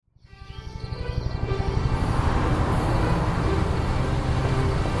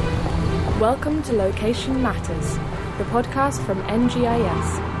Welcome to Location Matters, the podcast from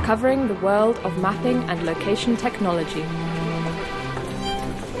NGIS, covering the world of mapping and location technology.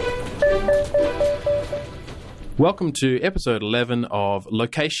 Welcome to episode 11 of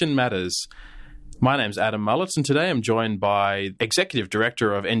Location Matters. My name's Adam Mullets, and today I'm joined by Executive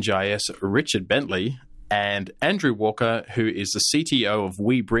Director of NGIS, Richard Bentley, and Andrew Walker, who is the CTO of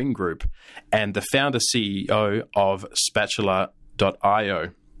WeBring Group and the founder-CEO of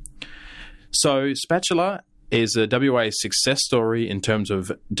Spatula.io. So Spatula is a WA success story in terms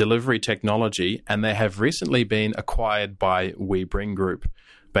of delivery technology, and they have recently been acquired by WeBring Group,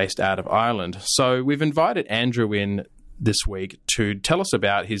 based out of Ireland. So we've invited Andrew in this week to tell us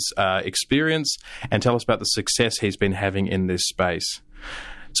about his experience and tell us about the success he's been having in this space.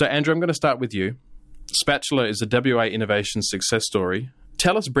 So Andrew, I'm going to start with you. Spatula is a WA innovation success story.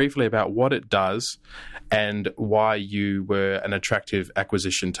 Tell us briefly about what it does and why you were an attractive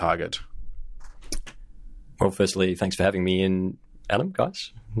acquisition target. Well, firstly, thanks for having me in, Adam,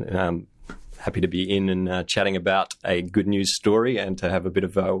 guys. Happy to be in and chatting about a good news story and to have a bit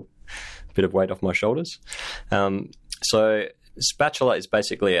of weight off my shoulders. So Spatula is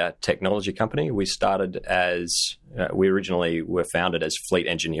basically a technology company. We started as, we originally were founded as Fleet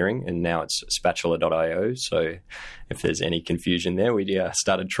Engineering, and now it's Spatula.io. So if there's any confusion there, we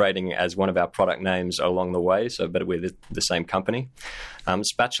started trading as one of our product names along the way, but we're the same company.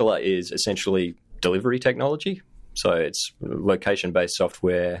 Spatula is essentially delivery technology. So it's location-based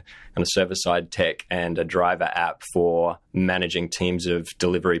software and a server-side tech and a driver app for managing teams of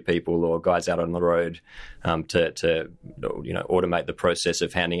delivery people or guys out on the road to automate the process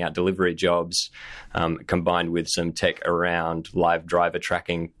of handing out delivery jobs, combined with some tech around live driver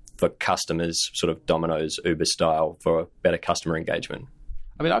tracking for customers, sort of Domino's, Uber style, for better customer engagement.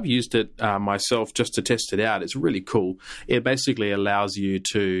 I mean, I've used it myself just to test it out. It's really cool. It basically allows you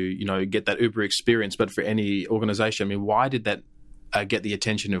to, get that Uber experience, but for any organization. I mean, why did that get the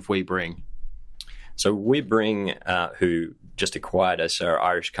attention of WeBring? So WeBring, who just acquired us, are an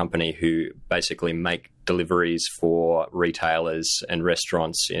Irish company who basically make deliveries for retailers and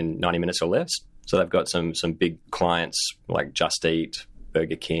restaurants in 90 minutes or less. So they've got some big clients like Just Eat,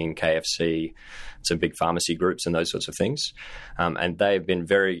 Burger King, KFC, some big pharmacy groups and those sorts of things. And they've been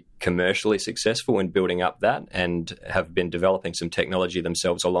very commercially successful in building up that and have been developing some technology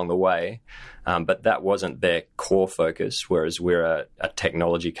themselves along the way. But that wasn't their core focus, whereas we're a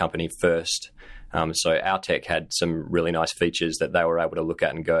technology company first. So our tech had some really nice features that they were able to look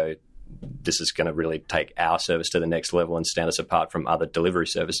at and go, this is going to really take our service to the next level and stand us apart from other delivery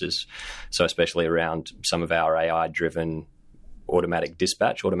services. So especially around some of our AI-driven automatic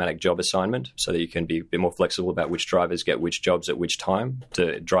dispatch, automatic job assignment, so that you can be a bit more flexible about which drivers get which jobs at which time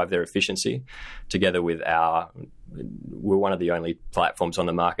to drive their efficiency. Together with we're one of the only platforms on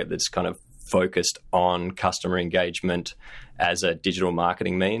the market that's kind of focused on customer engagement as a digital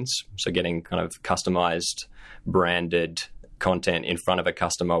marketing means. So getting kind of customized, branded content in front of a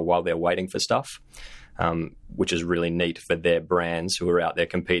customer while they're waiting for stuff, which is really neat for their brands who are out there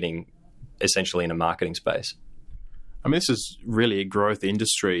competing essentially in a marketing space. I mean, this is really a growth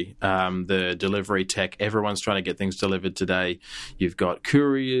industry, the delivery tech. Everyone's trying to get things delivered today. You've got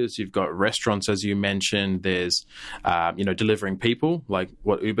couriers, you've got restaurants, as you mentioned. There's, delivering people, like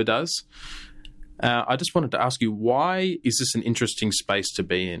what Uber does. I just wanted to ask you, why is this an interesting space to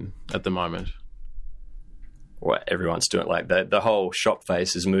be in at the moment? Well, everyone's doing like the whole shop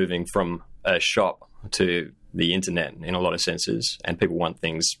face is moving from a shop to the internet in a lot of senses, and people want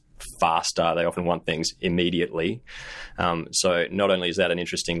things faster. They often want things immediately. So not only is that an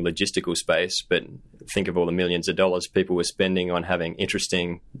interesting logistical space, but think of all the millions of dollars people were spending on having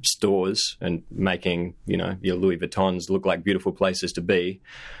interesting stores and making, your Louis Vuittons look like beautiful places to be.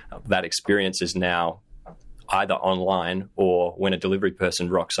 That experience is now either online or when a delivery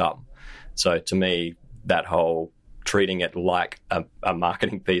person rocks up. So to me, that whole treating it like a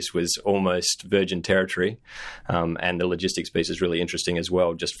marketing piece was almost virgin territory. And the logistics piece is really interesting as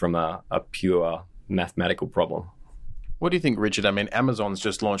well, just from a pure mathematical problem. What do you think, Richard? I mean, Amazon's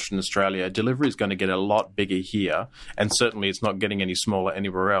just launched in Australia. Delivery is going to get a lot bigger here, and certainly it's not getting any smaller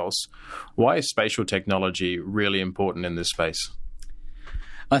anywhere else. Why is spatial technology really important in this space?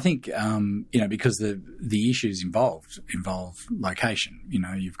 I think, because the issues involve location.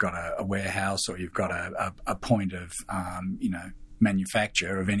 You've got a warehouse, or you've got a point of,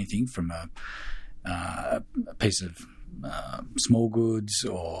 manufacture of anything from a piece of small goods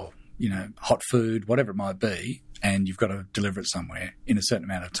or, hot food, whatever it might be, and you've got to deliver it somewhere in a certain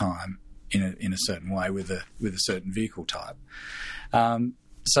amount of time in a certain way with a certain vehicle type.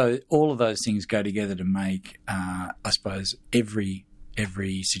 So all of those things go together to make, I suppose, every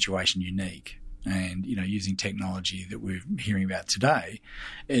every situation unique. And, using technology that we're hearing about today,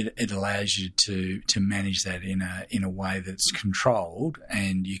 it allows you to manage that in a way that's controlled,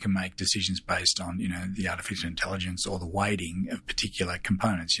 and you can make decisions based on, the artificial intelligence or the weighting of particular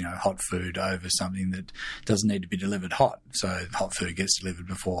components, hot food over something that doesn't need to be delivered hot. So hot food gets delivered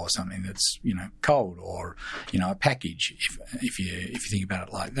before something that's, cold, or, a package, if you think about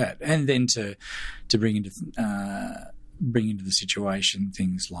it like that. And then to bring into the situation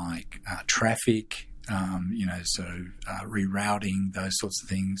things like traffic, rerouting, those sorts of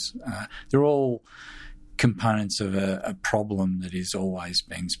things. They're all components of a problem that is always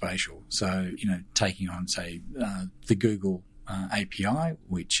being spatial. So, taking on, say, the Google API,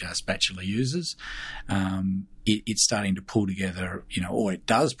 which Spatula uses, it's starting to pull together, or it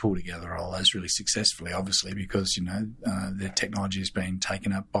does pull together all those really successfully, obviously, because, the technology is being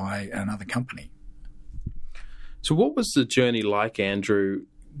taken up by another company. So what was the journey like, Andrew,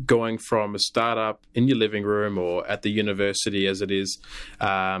 going from a startup in your living room or at the university as it is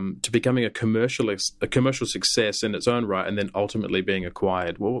to becoming a commercial success in its own right, and then ultimately being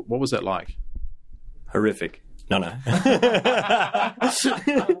acquired? What was that like? Horrific. No.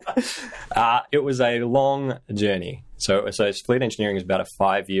 It was a long journey. So Fleet Engineering is about a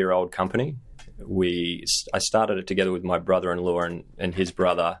 5-year-old company. I started it together with my brother-in-law and his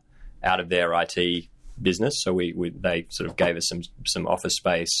brother out of their IT business. So they sort of gave us some office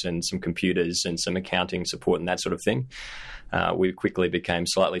space and some computers and some accounting support and that sort of thing. We quickly became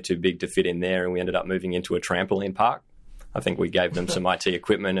slightly too big to fit in there, and we ended up moving into a trampoline park. I think we gave them some IT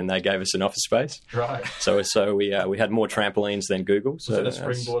equipment and they gave us an office space. Right. So we had more trampolines than Google. Was it a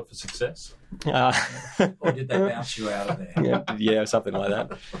springboard for success? Or did they bounce you out of there? Yeah, something like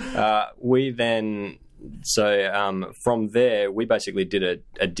that. From there, we basically did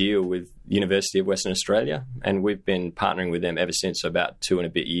a deal with University of Western Australia, and we've been partnering with them ever since, about 2 and a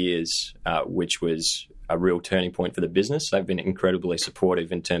bit years, which was a real turning point for the business. They've been incredibly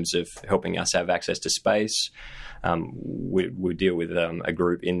supportive in terms of helping us have access to space. We deal with a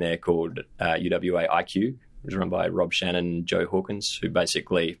group in there called UWA IQ, which is run by Rob Shannon and Joe Hawkins, who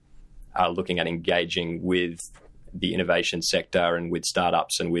basically are looking at engaging with the innovation sector and with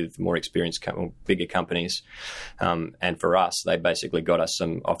startups and with more experienced, bigger companies. And for us, they basically got us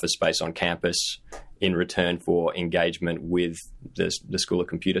some office space on campus in return for engagement with the School of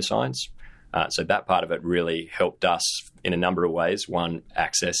Computer Science. So that part of it really helped us in a number of ways. One,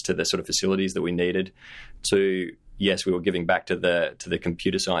 access to the sort of facilities that we needed. Two, yes, we were giving back to the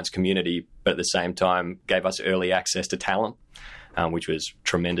computer science community, but at the same time gave us early access to talent, which was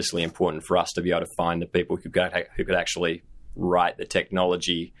tremendously important for us to be able to find the people who could actually write the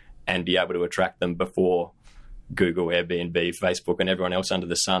technology and be able to attract them before Google, Airbnb, Facebook, and everyone else under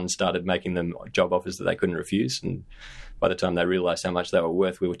the sun started making them job offers that they couldn't refuse. And by the time they realized how much they were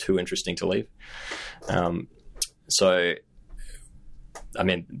worth, we were too interesting to leave.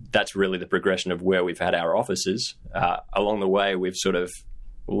 That's really the progression of where we've had our offices. Along the way, we've sort of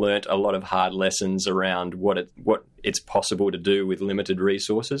learnt a lot of hard lessons around what it's possible to do with limited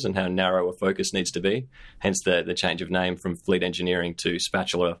resources and how narrow a focus needs to be. Hence the change of name from Fleet Engineering to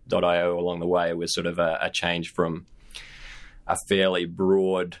Spatula.io along the way was sort of a change from a fairly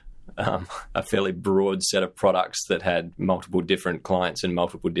broad set of products that had multiple different clients in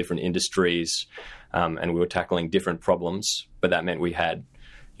multiple different industries, and we were tackling different problems. But that meant we had,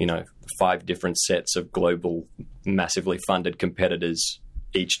 5 different sets of global, massively funded competitors,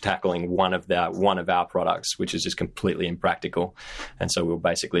 each tackling one of our products, which is just completely impractical. And so we were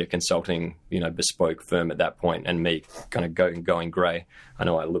basically a consulting, bespoke firm at that point, and me kind of going grey. I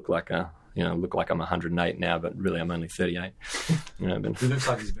know I look like I'm 108 now, but really I'm only 38. He looks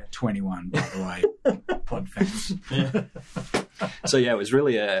like he's about 21, by the way, pod fans. Yeah. So yeah, it was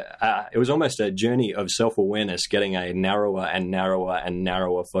really it was almost a journey of self-awareness, getting a narrower and narrower and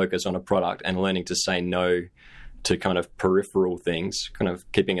narrower focus on a product and learning to say no to kind of peripheral things, kind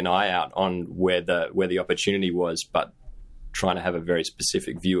of keeping an eye out on where the opportunity was, but trying to have a very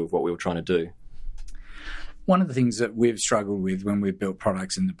specific view of what we were trying to do. One of the things that we've struggled with when we've built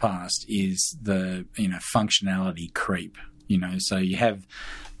products in the past is the functionality creep. So you have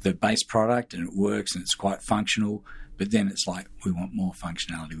the base product and it works and it's quite functional, but then it's like, we want more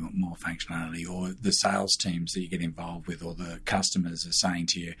functionality, or the sales teams that you get involved with or the customers are saying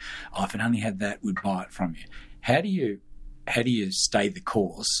to you, if it only had that, we'd buy it from you. How do you stay the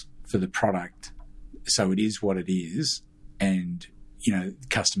course for the product so it is what it is, and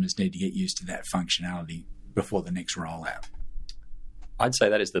customers need to get used to that functionality before the next rollout? I'd say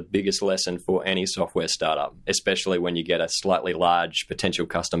that is the biggest lesson for any software startup, especially when you get a slightly large potential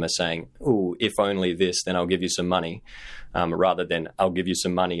customer saying, "Oh, if only this, then I'll give you some money," rather than "I'll give you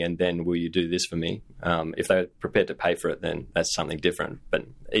some money and then will you do this for me?" If they're prepared to pay for it, then that's something different. But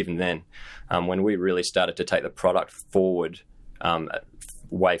even then, when we really started to take the product forward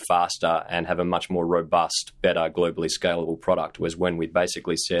way faster and have a much more robust, better, globally scalable product, was when we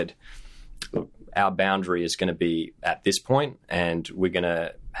basically said, look, our boundary is going to be at this point, and we're going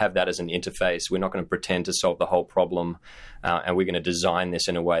to have that as an interface. We're not going to pretend to solve the whole problem, and we're going to design this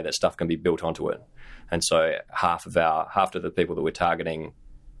in a way that stuff can be built onto it. And so half of the people that we're targeting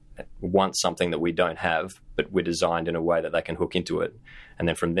want something that we don't have, but we're designed in a way that they can hook into it. And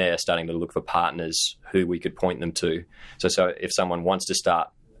then from there, starting to look for partners who we could point them to. So if someone wants to start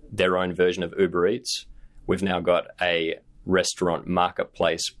their own version of Uber Eats, we've now got a restaurant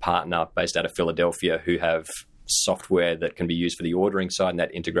marketplace partner based out of Philadelphia who have software that can be used for the ordering side, and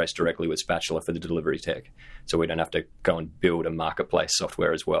that integrates directly with Spatula for the delivery tech. So we don't have to go and build a marketplace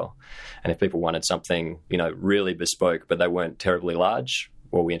software as well. And if people wanted something, really bespoke, but they weren't terribly large,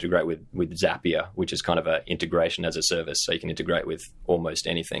 well, we integrate with Zapier, which is kind of an integration as a service, so you can integrate with almost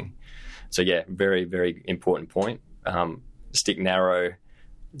anything. So yeah, very, very important point. Stick narrow,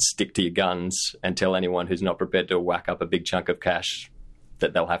 stick to your guns, and tell anyone who's not prepared to whack up a big chunk of cash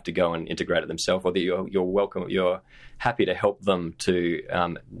that they'll have to go and integrate it themselves, or that you're welcome, you're happy to help them to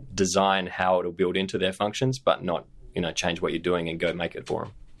design how it'll build into their functions, but not change what you're doing and go make it for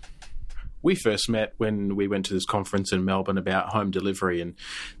them. We first met when we went to this conference in Melbourne about home delivery, and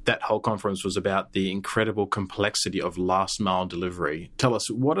that whole conference was about the incredible complexity of last mile delivery. Tell us,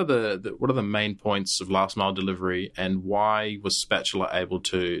 what are the main points of last mile delivery, and why was Spatula able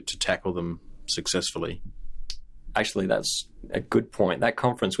to tackle them successfully? Actually, that's a good point. That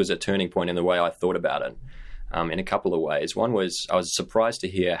conference was a turning point in the way I thought about it, in a couple of ways. One was I was surprised to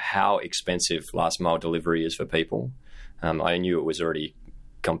hear how expensive last mile delivery is for people. I knew it was already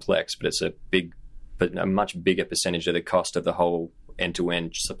complex, but it's a much bigger percentage of the cost of the whole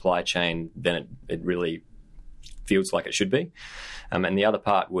end-to-end supply chain than it really feels like it should be. And the other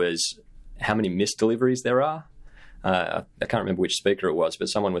part was how many missed deliveries there are. I can't remember which speaker it was, but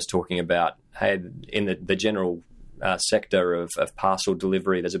someone was talking about, hey, in the general sector of parcel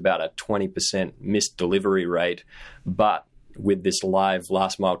delivery, there's about a 20% missed delivery rate, but with this live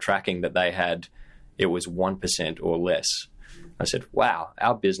last mile tracking that they had, it was 1% or less. I said, wow,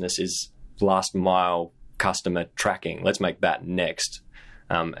 our business is last mile customer tracking. Let's make that next.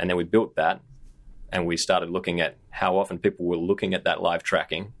 And then we built that, and we started looking at how often people were looking at that live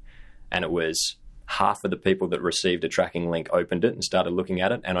tracking. And it was half of the people that received a tracking link opened it and started looking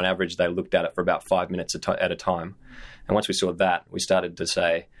at it. And on average, they looked at it for about 5 minutes at a time. And once we saw that, we started to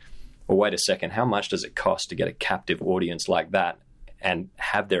say, well, wait a second, how much does it cost to get a captive audience like that and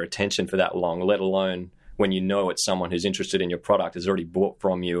have their attention for that long, let alone when it's someone who's interested in your product, has already bought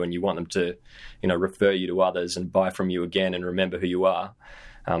from you, and you want them to, refer you to others and buy from you again and remember who you are.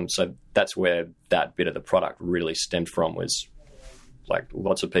 So that's where that bit of the product really stemmed from, was like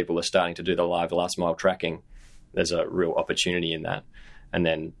lots of people are starting to do the live last mile tracking. There's a real opportunity in that. And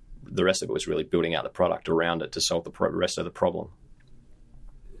then the rest of it was really building out the product around it to solve the rest of the problem.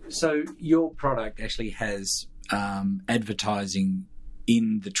 So your product actually has advertising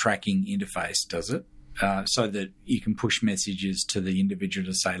in the tracking interface, does it? So that you can push messages to the individual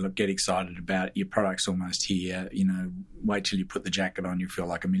to say, look, get excited about it. Your product's almost here. Wait till you put the jacket on, you feel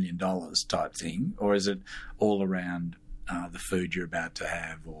like $1 million type thing. Or is it all around the food you're about to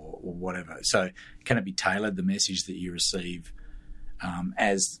have or whatever? So can it be tailored, the message that you receive,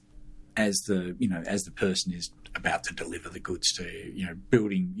 as the person is about to deliver the goods to you,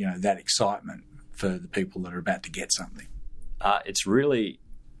 building, that excitement for the people that are about to get something?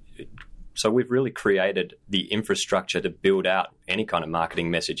 So we've really created the infrastructure to build out any kind of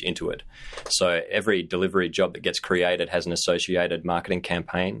marketing message into it. So every delivery job that gets created has an associated marketing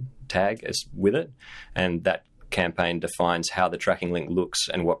campaign tag with it, and that campaign defines how the tracking link looks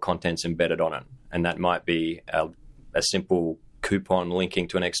and what content's embedded on it. And that might be a simple coupon linking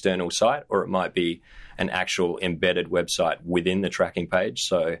to an external site, or it might be an actual embedded website within the tracking page.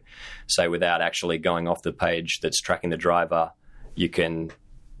 So say without actually going off the page that's tracking the driver, you can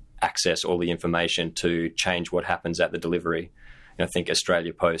access all the information to change what happens at the delivery. Think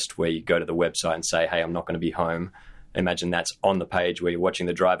Australia Post, where you go to the website and say, hey, I'm not going to be home. Imagine that's on the page where you're watching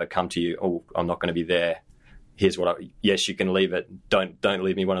the driver come to you. Oh, I'm not going to be there. Here's yes, you can leave it. Don't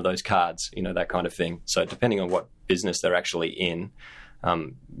leave me one of those cards, that kind of thing. So depending on what business they're actually in,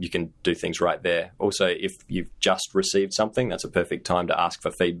 you can do things right there. Also, if you've just received something, that's a perfect time to ask for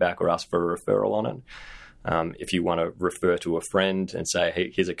feedback or ask for a referral on it. If you want to refer to a friend and say,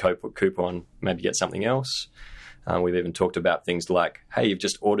 hey, here's a coupon, maybe get something else. We've even talked about things like, hey, you've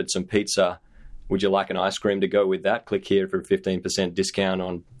just ordered some pizza. Would you like an ice cream to go with that? Click here for a 15% discount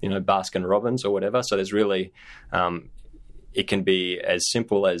on, Baskin Robbins or whatever. So there's really, it can be as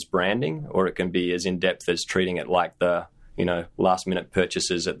simple as branding, or it can be as in-depth as treating it like the, last-minute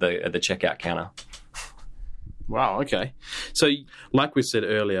purchases at the checkout counter. Wow, okay. So, like we said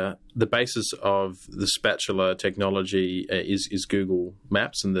earlier, the basis of the spatula technology is Google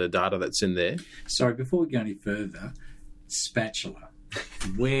Maps and the data that's in there. Sorry, before we go any further, spatula,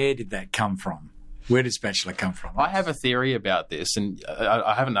 where did that come from? Where did spatula come from? I have a theory about this, and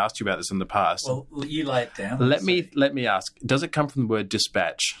I haven't asked you about this in the past. Well, you lay it down. Let me ask, does it come from the word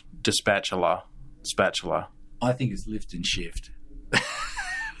dispatch? Dispatula? Spatula? I think it's lift and shift.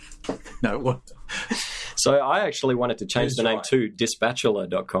 No, what? So I actually wanted to change the name to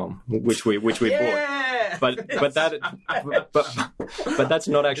Dispatula.com, which we bought. But that's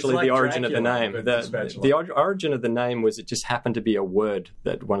not actually the origin of the name. The origin of the name was it just happened to be a word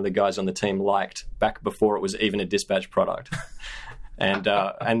that one of the guys on the team liked back before it was even a dispatch product.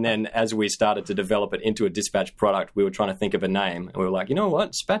 And then as we started to develop it into a dispatch product, we were trying to think of a name. And we were like, you know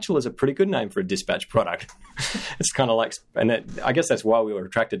what? Spatula is a pretty good name for a dispatch product. It's kind of like, I guess that's why we were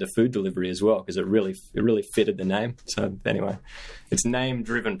attracted to food delivery as well, because it really fitted the name. So anyway, it's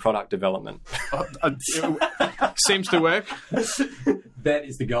name-driven product development. Seems to work. That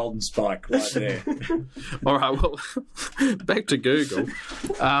is the golden spike right there. All right, well, back to Google.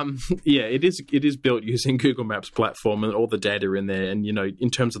 It is built using Google Maps platform and all the data in there. And, in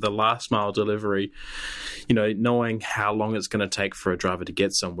terms of the last mile delivery, knowing how long it's going to take for a driver to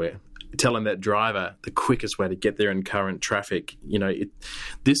get somewhere, telling that driver the quickest way to get there in current traffic,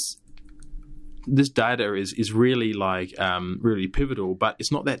 this data is really really pivotal, but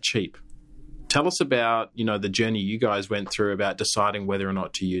it's not that cheap. Tell us about, the journey you guys went through about deciding whether or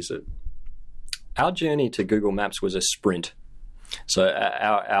not to use it. Our journey to Google Maps was a sprint. So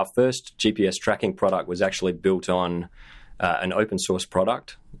our first GPS tracking product was actually built on an open source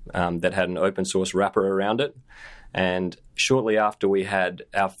product that had an open source wrapper around it. And shortly after we had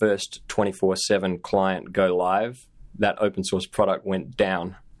our first 24/7 client go live, that open source product went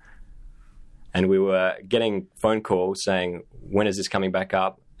down. And we were getting phone calls saying, when is this coming back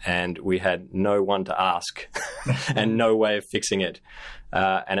up? And we had no one to ask and no way of fixing it.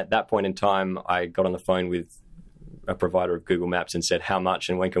 And at that point in time, I got on the phone with a provider of Google Maps and said, how much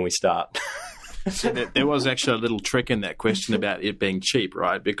and when can we start? So there was actually a little trick in that question about it being cheap,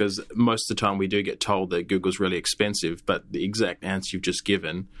 right? Because most of the time we do get told that Google's really expensive, but the exact answer you've just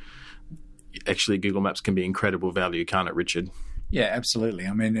given, actually Google Maps can be incredible value, can't it, Richard? Yeah, absolutely.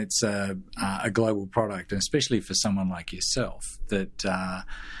 I mean, it's a global product, and especially for someone like yourself that,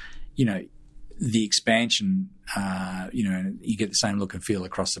 the expansion, you get the same look and feel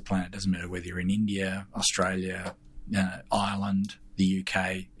across the planet. It doesn't matter whether you're in India, Australia, Ireland, the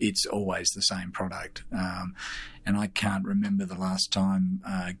UK, it's always the same product. And I can't remember the last time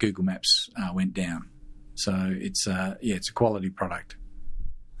Google Maps went down. So it's a quality product.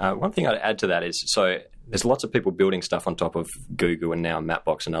 One thing I'd add to that is, so there's lots of people building stuff on top of Google and now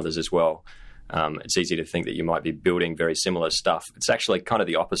Mapbox and others as well. It's easy to think that you might be building very similar stuff. It's actually kind of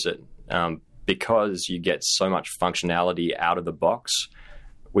the opposite. Because you get so much functionality out of the box,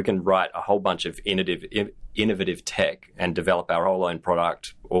 we can write a whole bunch of innovative tech and develop our whole own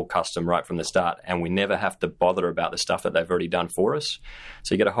product, all custom right from the start, and we never have to bother about the stuff that they've already done for us.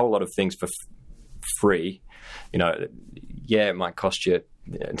 So you get a whole lot of things for free. It might cost you,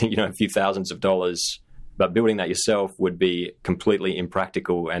 a few thousands of dollars, but building that yourself would be completely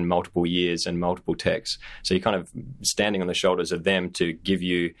impractical and multiple years and multiple techs. So you're kind of standing on the shoulders of them to give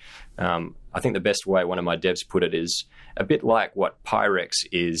you, I think the best way one of my devs put it is a bit like what Pyrex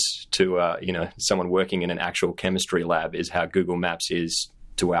is to, someone working in an actual chemistry lab is how Google Maps is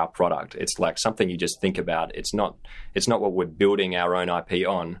to our product. It's like something you just think about. It's not what we're building our own IP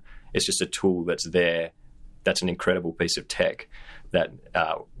on. It's just a tool that's there. That's an incredible piece of tech that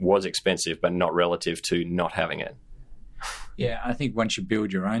was expensive, but not relative to not having it. Yeah, I think once you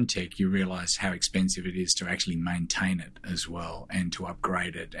build your own tech, you realise how expensive it is to actually maintain it as well, and to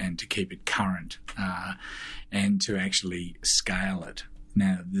upgrade it, and to keep it current, and to actually scale it.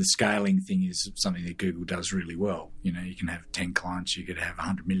 Now, the scaling thing is something that Google does really well. You can have 10 clients, you could have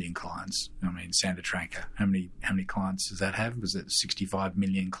 100 million clients. I mean, Santa Tracker, how many clients does that have? Was it 65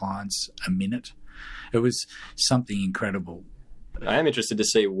 million clients a minute? It was something incredible. I am interested to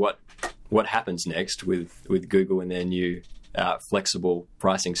see what happens next with Google and their new flexible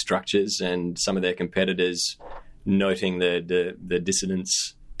pricing structures, and some of their competitors noting the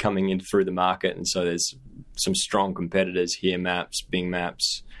dissidence coming in through the market. And so there's some strong competitors here: Maps, Bing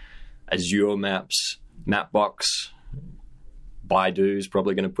Maps, Azure Maps, Mapbox. Baidu is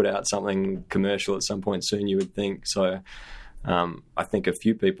probably going to put out something commercial at some point soon, you would think. So I think a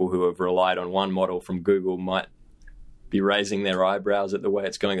few people who have relied on one model from Google might be raising their eyebrows at the way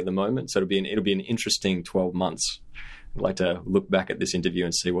it's going at the moment. So it'll be an interesting 12 months. I'd like to look back at this interview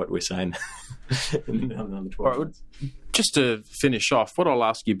and see what we're saying in another 12 months. Just to finish off, what I'll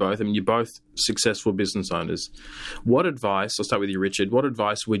ask you both, I mean, you're both successful business owners. What advice, I'll start with you, Richard, what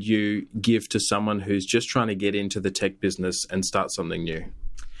advice would you give to someone who's just trying to get into the tech business and start something new?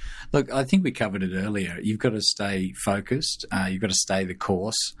 Look, I think we covered it earlier. You've got to stay focused. You've got to stay the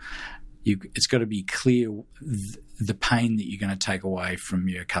course. It's got to be clear the pain that you're going to take away from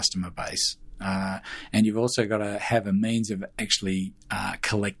your customer base. And you've also got to have a means of actually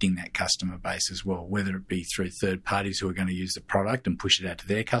collecting that customer base as well, whether it be through third parties who are going to use the product and push it out to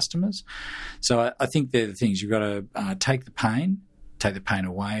their customers. So I think they're the things. You've got to take the pain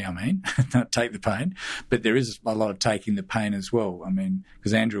away, not take the pain, but there is a lot of taking the pain as well. I mean,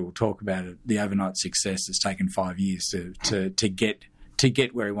 because Andrew will talk about it, the overnight success that's taken 5 years to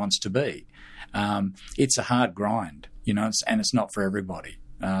get where he wants to be. It's a hard grind, and it's not for everybody.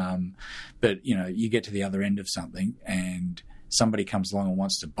 But you get to the other end of something, and somebody comes along and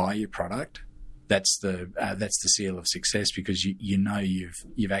wants to buy your product. That's the seal of success, because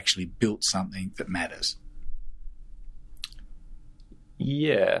you've actually built something that matters.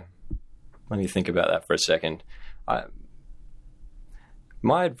 Yeah, let me think about that for a second.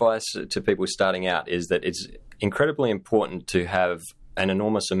 My advice to people starting out is that it's incredibly important to have an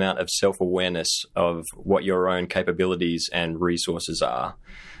enormous amount of self-awareness of what your own capabilities and resources are.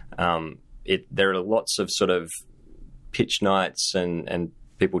 There are lots of sort of pitch nights and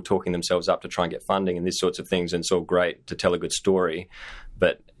people talking themselves up to try and get funding and these sorts of things, and it's all great to tell a good story,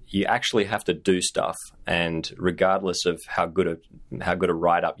 but you actually have to do stuff, and regardless of how good a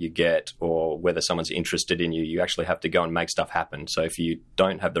write-up you get or whether someone's interested in you, you actually have to go and make stuff happen. So if you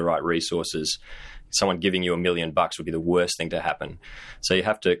don't have the right resources, someone giving you $1 million would be the worst thing to happen. So you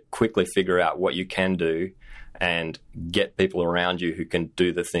have to quickly figure out what you can do and get people around you who can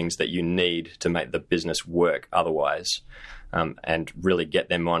do the things that you need to make the business work otherwise, and really get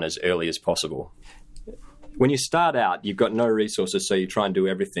them on as early as possible. When you start out, you've got no resources, so you try and do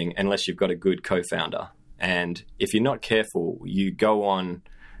everything unless you've got a good co-founder. And if you're not careful, you go on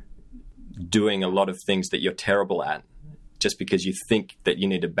doing a lot of things that you're terrible at just because you think that you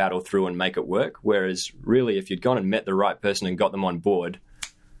need to battle through and make it work. Whereas really, if you'd gone and met the right person and got them on board,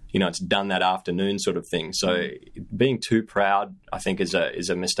 it's done that afternoon sort of thing. So being too proud, I think, is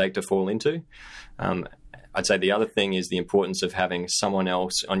a mistake to fall into. I'd say the other thing is the importance of having someone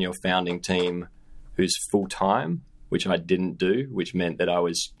else on your founding team who's full-time, which I didn't do, which meant that I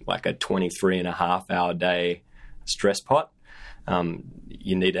was like a 23.5-hour day stress pot.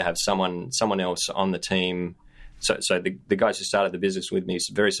 You need to have someone else on the team. So the guys who started the business with me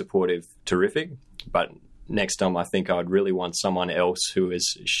is very supportive, terrific. But next time, I think I would really want someone else who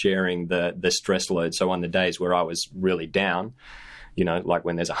is sharing the stress load. So on the days where I was really down, like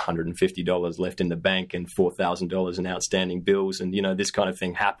when there's $150 left in the bank and $4,000 in outstanding bills, and this kind of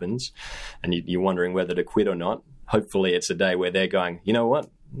thing happens, and you're wondering whether to quit or not. Hopefully, it's a day where they're going, you know what,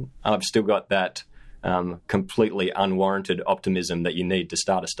 I've still got that completely unwarranted optimism that you need to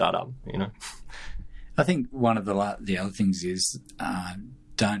start a startup. I think one of the other things is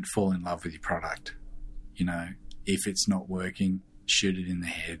don't fall in love with your product. If it's not working, shoot it in the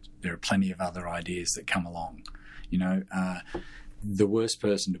head. There are plenty of other ideas that come along. The worst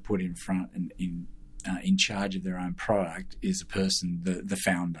person to put in front and in charge of their own product is the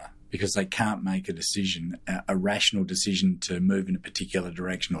founder, because they can't make a decision, a rational decision to move in a particular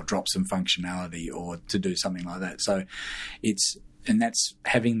direction or drop some functionality or to do something like that. So that's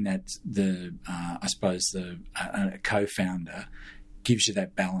having that a co-founder gives you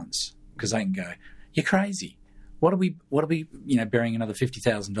that balance, because they can go, you're crazy. What are we burying another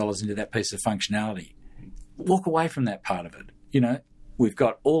 $50,000 into that piece of functionality? Walk away from that part of it. We've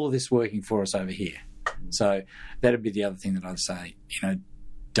got all of this working for us over here. So that'd be the other thing that I'd say,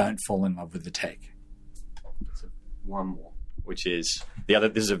 don't fall in love with the tech. One more, which is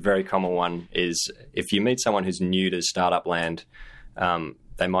this is a very common one, is if you meet someone who's new to startup land,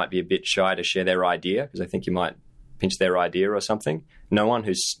 they might be a bit shy to share their idea because they think you might pinch their idea or something. No one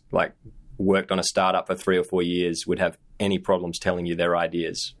who's worked on a startup for 3 or 4 years would have any problems telling you their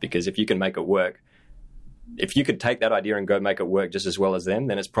ideas, because if you can make it work, if you could take that idea and go make it work just as well as them,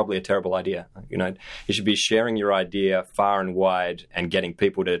 then it's probably a terrible idea. You should be sharing your idea far and wide and getting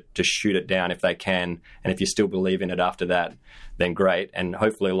people to shoot it down if they can. And if you still believe in it after that, then great. And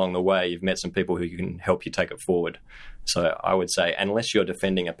hopefully along the way, you've met some people who can help you take it forward. So I would say, unless you're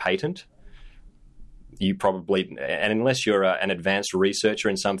defending a patent, and unless you're an advanced researcher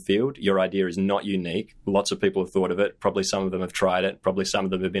in some field, your idea is not unique. Lots of people have thought of it. Probably some of them have tried it. Probably some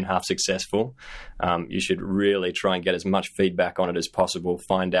of them have been half successful. You should really try and get as much feedback on it as possible.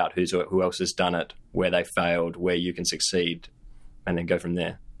 Find out who else has done it, where they failed, where you can succeed, and then go from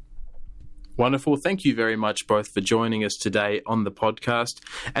there. Wonderful. Thank you very much both for joining us today on the podcast.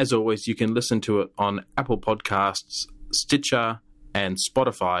 As always, you can listen to it on Apple Podcasts, Stitcher, and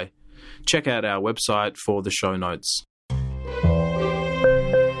Spotify. Check out our website for the show notes.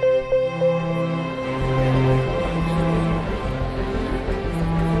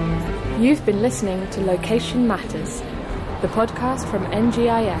 You've been listening to Location Matters, the podcast from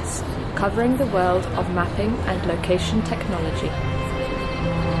NGIS, covering the world of mapping and location technology.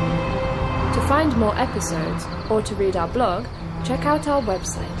 To find more episodes or to read our blog, check out our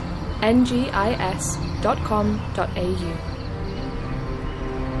website, ngis.com.au.